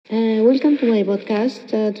Welcome to my podcast.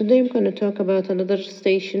 Today I'm going to talk about another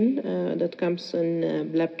station that comes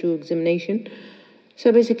in Lab 2 examination.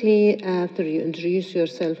 So basically, after you introduce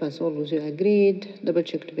yourself, as always, you agreed, double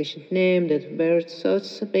check the patient name, date of birth. So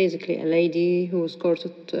it's basically a lady who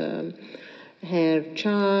escorted her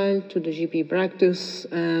child to the GP practice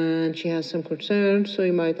and she has some concerns. So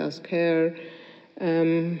you might ask her,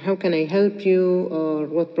 how can I help you, or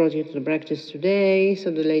what brought you to the practice today?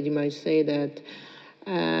 So the lady might say that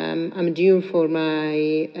I'm due for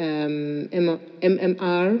my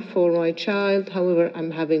MMR for my child. However, I'm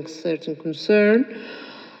having certain concern.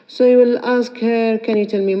 So you will ask her, can you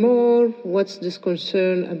tell me more? What's this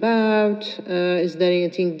concern about? Is there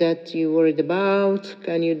anything that you're worried about?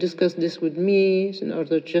 Can you discuss this with me in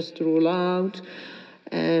order just to rule out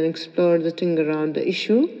and explore the thing around the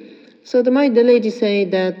issue? So the lady say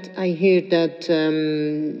that I hear that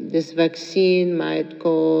this vaccine might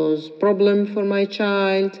cause problem for my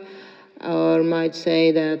child, or might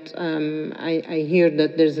say that I hear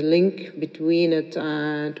that there's a link between it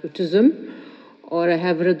and autism, or I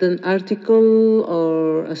have read an article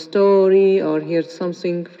or a story or heard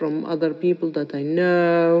something from other people that I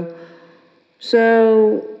know.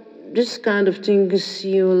 So this kind of things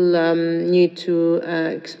you will need to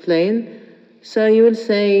explain. So you will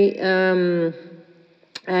say,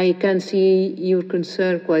 I can see your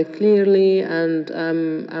concern quite clearly, and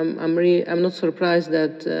I'm not surprised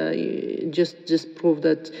that you just prove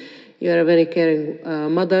that you are a very caring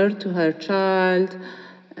mother to her child,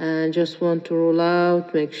 and just want to rule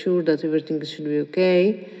out, make sure that everything should be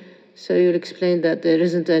okay. So you'll explain that there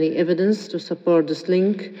isn't any evidence to support this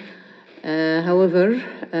link. However,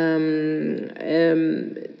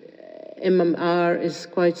 MMR is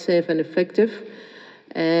quite safe and effective,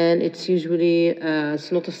 and it's usually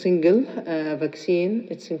it's not a single vaccine.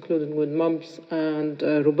 It's included with mumps and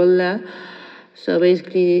rubella. So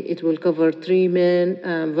basically, it will cover 3 main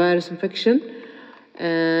virus infection,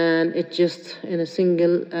 and it's just in a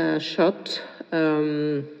single shot,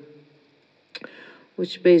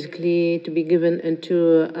 which basically to be given in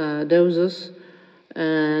 2 doses.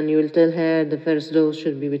 And you will tell her the first dose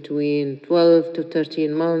should be between 12 to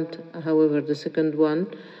 13 months. However, the second one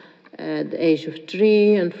at the age of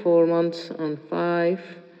 3 and 4 months and 5.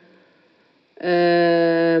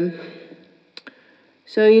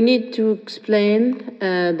 So you need to explain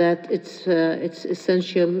that it's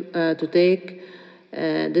essential to take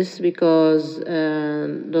this because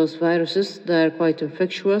those viruses, they are quite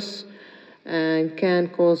infectious and can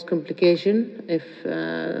cause complication if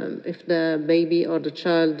the baby or the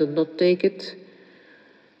child did not take it.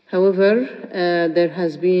 However, there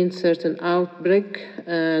has been certain outbreak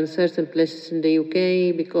in certain places in the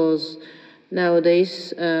UK because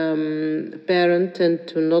nowadays parents tend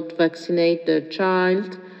to not vaccinate their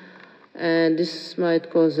child, and this might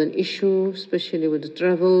cause an issue, especially with the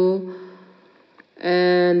travel.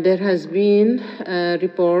 And there has been a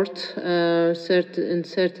report in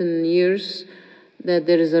certain years that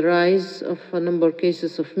there is a rise of a number of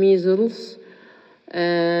cases of measles,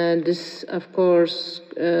 and this, of course,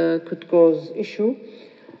 could cause issue.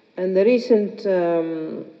 And the recent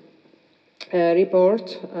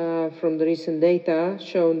report from the recent data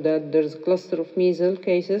showed that there's a cluster of measles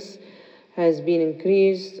cases has been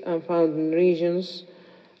increased and found in regions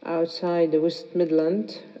outside the West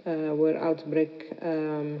Midlands, where outbreak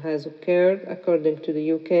has occurred, according to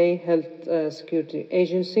the UK Health Security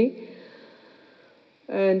Agency.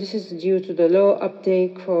 And this is due to the low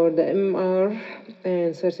uptake for the MMR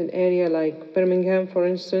in certain area like Birmingham, for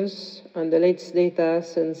instance. And the latest data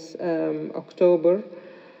since October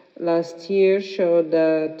last year showed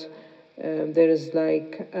that there is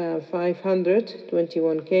like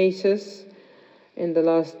 521 cases in the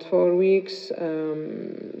last 4 weeks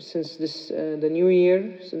since the new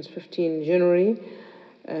year, since 15 January.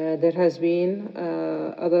 There has been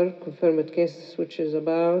other confirmed cases, which is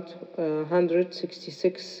about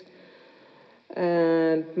 166,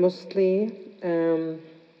 and mostly there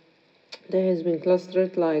has been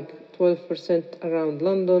clustered like 12% around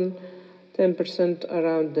London, 10%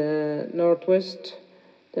 around the northwest,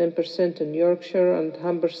 10% in Yorkshire and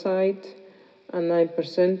Humberside, and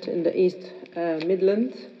 9% in the East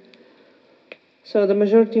Midlands. So the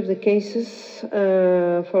majority of the cases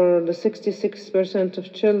for the 66%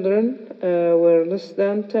 of children were less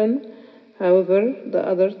than 10. However, the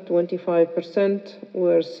other 25%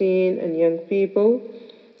 were seen in young people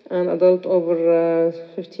and adult over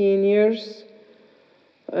 15 years.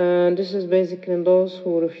 And this is basically those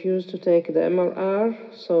who refuse to take the MMR,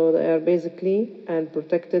 so they are basically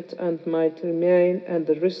unprotected and might remain at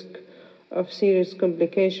the risk of serious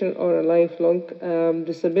complication or a lifelong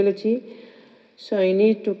disability. So I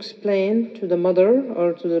need to explain to the mother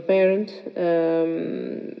or to the parent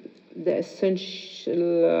the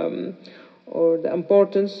essential or the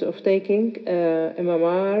importance of taking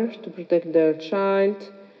MMR to protect their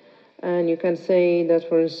child. And you can say that,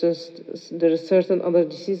 for instance, there are certain other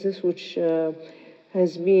diseases which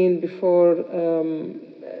has been before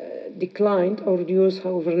declined or reduced.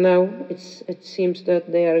 However, now it seems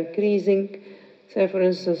that they are increasing. Say, for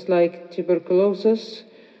instance, like tuberculosis.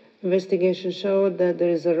 Investigation showed that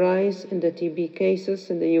there is a rise in the TB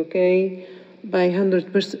cases in the UK by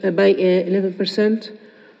 11%.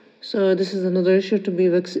 So this is another issue to be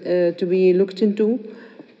looked into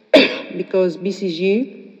because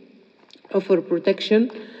BCG offer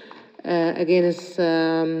protection against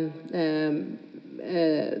the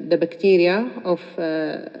bacteria of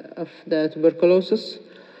the tuberculosis.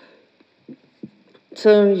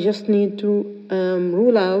 So you just need to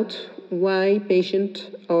rule out why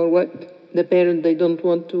patient or what the parent, they don't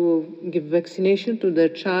want to give vaccination to their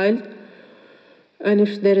child. And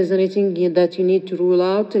if there is anything that you need to rule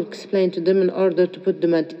out, explain to them in order to put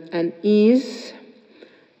them at ease.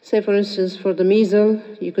 Say, for instance, for the measles,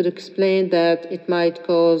 you could explain that it might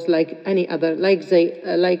cause like any other, like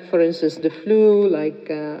for instance, the flu, like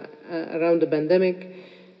around the pandemic,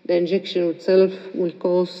 the injection itself will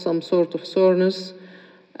cause some sort of soreness,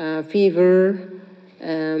 fever,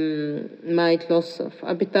 might loss of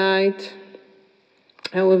appetite.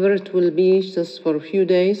 However, it will be just for a few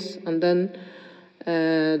days, and then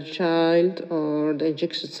the child or the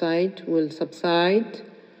injection site will subside,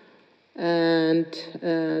 and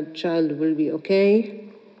the child will be okay.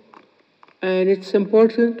 And it's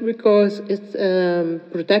important because it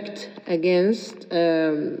protects against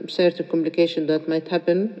certain complications that might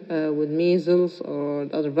happen with measles or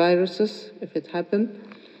other viruses if it happens.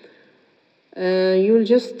 You will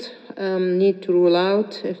just need to rule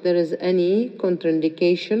out if there is any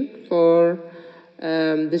contraindication for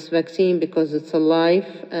this vaccine because it's a live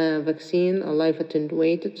vaccine, a live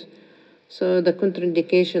attenuated. So the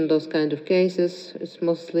contraindication, those kind of cases, is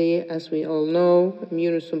mostly, as we all know,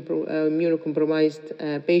 immunocompromised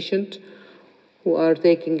patient who are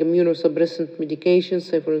taking immunosuppressant medications,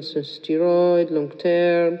 say for instance steroid,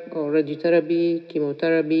 long-term, or radiotherapy,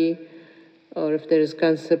 chemotherapy, or if there is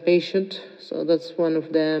cancer patient. So that's one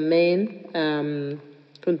of the main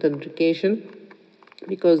contraindication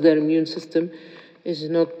because their immune system is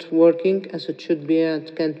not working as it should be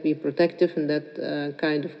and can't be protective in that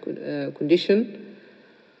kind of condition.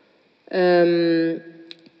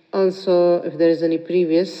 Also, if there is any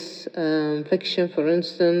previous infection, for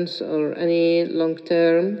instance, or any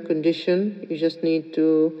long-term condition, you just need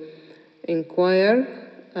to inquire,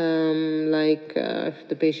 like if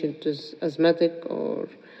the patient is asthmatic or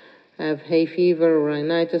have hay fever or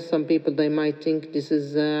rhinitis. Some people, they might think this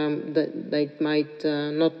is that they might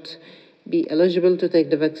not be eligible to take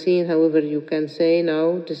the vaccine. However, you can say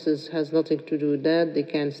no, this has nothing to do with that. They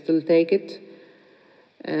can still take it.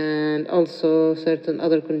 And also certain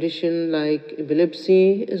other conditions like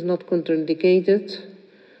epilepsy is not contraindicated.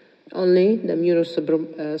 Only the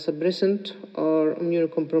immunosuppressant or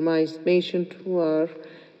immunocompromised patient who are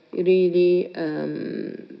really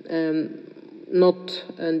not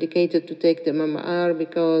indicated to take the MMR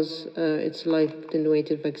because it's live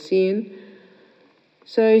attenuated vaccine.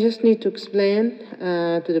 So you just need to explain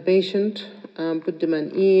to the patient, put them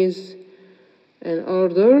at ease in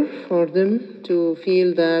order for them to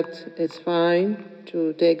feel that it's fine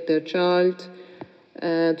to take their child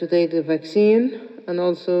to take the vaccine, and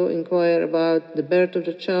also inquire about the birth of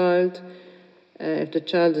the child, if the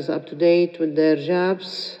child is up to date with their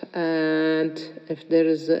jabs, and if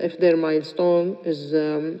their milestone is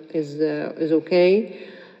okay,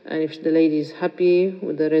 and if the lady is happy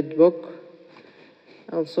with the red book.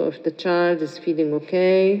 Also, if the child is feeling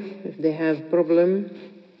okay, if they have problem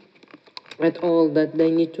at all that they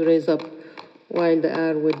need to raise up while they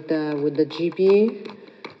are with the GP,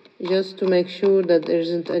 just to make sure that there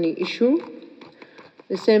isn't any issue.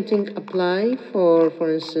 The same thing apply for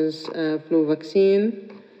instance, flu vaccine.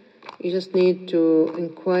 You just need to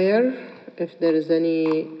inquire if there is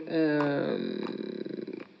any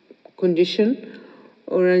condition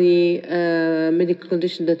or any medical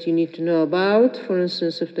condition that you need to know about. For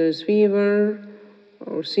instance, if there is fever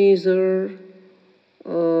or seizure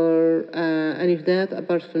or any of that.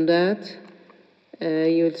 Apart from that,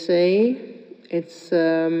 you would say it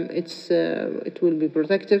will be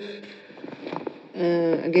protective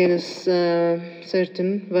against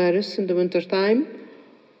certain virus in the winter time,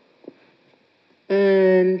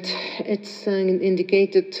 and it's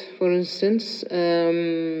indicated, for instance,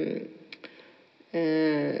 in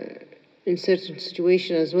certain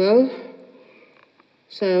situation as well.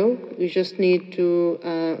 So you just need to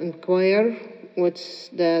inquire what's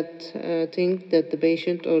that thing that the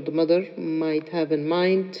patient or the mother might have in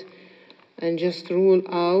mind, and just rule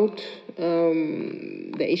out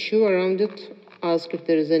the issue around it. Ask if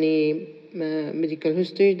there is any medical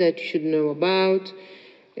history that you should know about,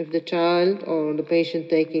 if the child or the patient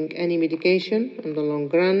taking any medication in the long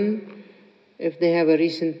run, if they have a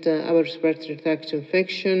recent upper respiratory tract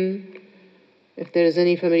infection, if there is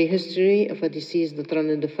any family history of a disease that runs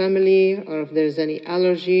in the family, or if there is any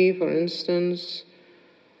allergy, for instance.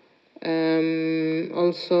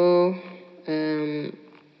 Also,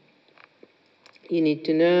 you need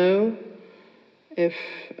to know if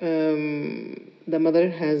the mother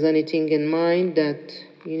has anything in mind that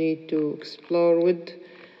you need to explore with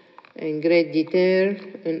in great detail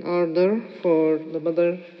in order for the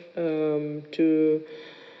mother to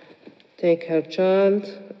take her child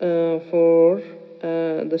for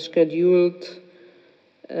the scheduled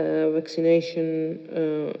vaccination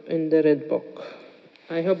in the Red Book.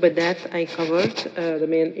 I hope by that I covered the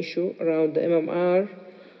main issue around the MMR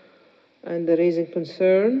and the raising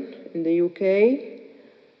concern in the UK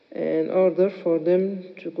in order for them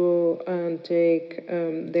to go and take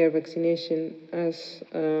their vaccination as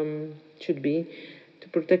should be, to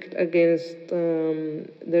protect against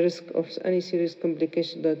the risk of any serious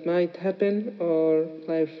complication that might happen or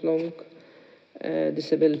lifelong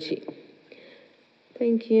disability.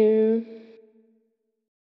 Thank you.